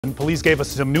Police gave us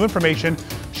some new information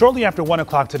shortly after 1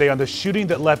 o'clock today on the shooting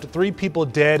that left 3 people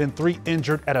dead and 3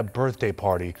 injured at a birthday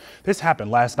party. This happened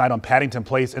last night on Paddington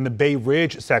Place in the Bay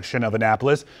Ridge section of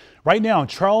Annapolis. Right now,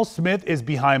 Charles Smith is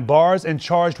behind bars and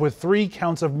charged with 3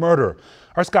 counts of murder.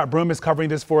 Our Scott Broom is covering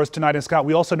this for us tonight. And Scott,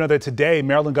 we also know that today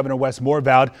Maryland Governor Wes Moore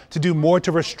vowed to do more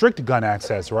to restrict gun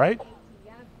access, right?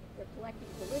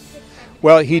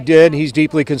 Well, he did. He's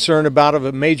deeply concerned about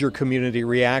a major community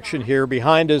reaction here.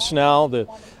 Behind us now, the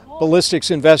ballistics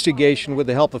investigation with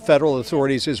the help of federal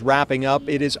authorities is wrapping up.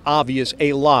 It is obvious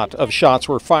a lot of shots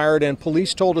were fired, and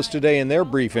police told us today in their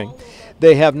briefing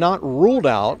they have not ruled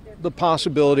out the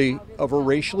possibility of a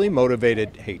racially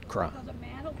motivated hate crime.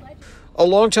 A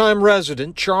longtime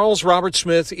resident, Charles Robert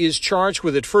Smith, is charged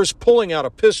with at first pulling out a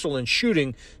pistol and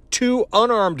shooting 2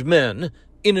 unarmed men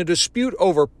in a dispute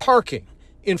over parking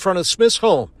in front of Smith's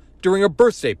home during a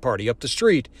birthday party up the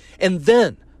street. And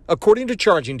then, according to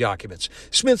charging documents,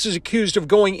 Smith is accused of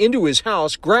going into his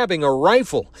house, grabbing a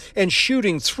rifle, and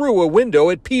shooting through a window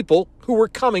at people who were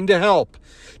coming to help.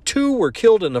 2 were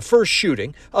killed in the first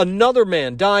shooting, another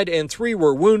man died, and 3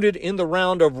 were wounded in the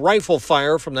round of rifle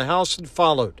fire from the house that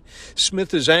followed.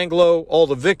 Smith is Anglo, all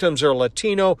the victims are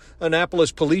Latino.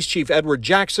 Annapolis Police Chief Edward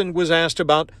Jackson was asked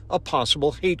about a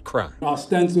possible hate crime.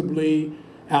 Ostensibly,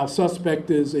 our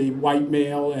suspect is a white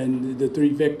male and the 3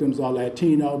 victims are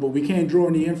Latino, but we can't draw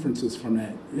any inferences from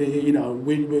that. You know,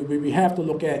 we have to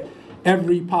look at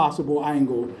every possible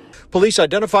angle. Police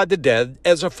identified the dead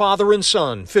as a father and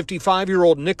son,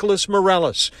 55-year-old Nicholas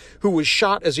Morales, who was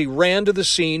shot as he ran to the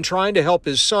scene trying to help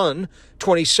his son,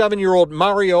 27-year-old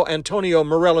Mario Antonio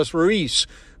Morales Ruiz,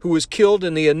 who was killed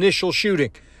in the initial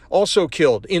shooting. Also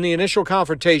killed in the initial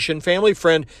confrontation, family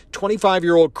friend,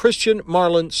 25-year-old Christian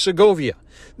Marlon Segovia.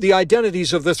 The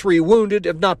identities of the 3 wounded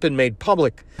have not been made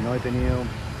public.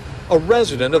 A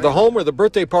resident of the home where the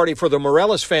birthday party for the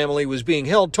Morales family was being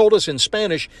held told us in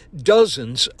Spanish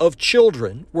dozens of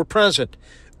children were present.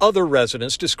 Other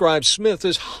residents described Smith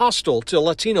as hostile to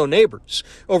Latino neighbors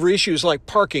over issues like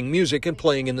parking, music, and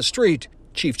playing in the street.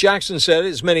 Chief Jackson said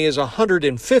as many as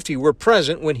 150 were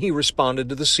present when he responded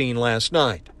to the scene last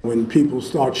night. When people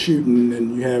start shooting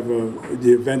and you have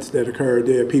the events that occurred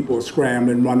there, people are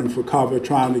scrambling, running for cover,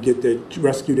 trying to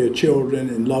rescue their children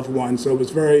and loved ones. So it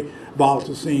was a very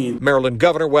volatile scene. Maryland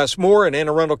Governor Wes Moore and Anne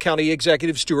Arundel County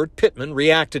Executive Stuart Pittman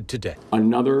reacted today.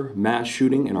 Another mass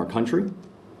shooting in our country,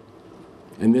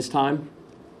 and this time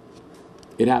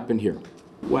it happened here.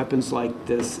 Weapons like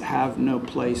this have no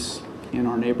place in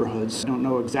our neighborhoods. I don't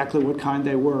know exactly what kind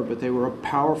they were, but they were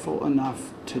powerful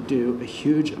enough to do a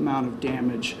huge amount of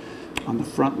damage on the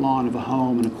front lawn of a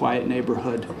home in a quiet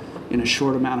neighborhood in a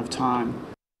short amount of time.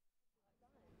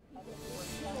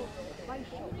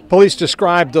 Police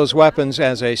described those weapons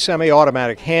as a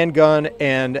semi-automatic handgun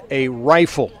and a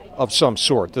rifle of some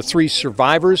sort. The 3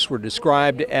 survivors were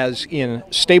described as in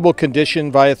stable condition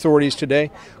by authorities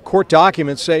today. Court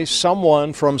documents say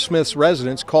someone from Smith's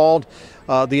residence called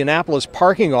the Annapolis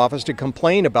parking office to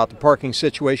complain about the parking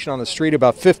situation on the street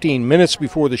about 15 minutes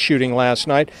before the shooting last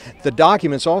night. The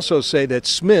documents also say that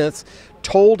Smith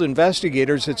told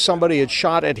investigators that somebody had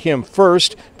shot at him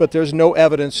first, but there's no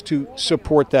evidence to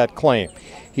support that claim.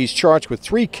 He's charged with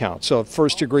 3 counts of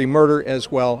first-degree murder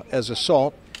as well as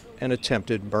assault and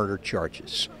attempted murder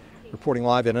charges. Reporting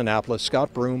live in Annapolis,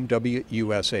 Scott Broom,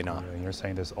 WUSA 9. You're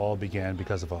saying this all began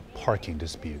because of a parking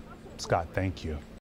dispute. Scott, thank you.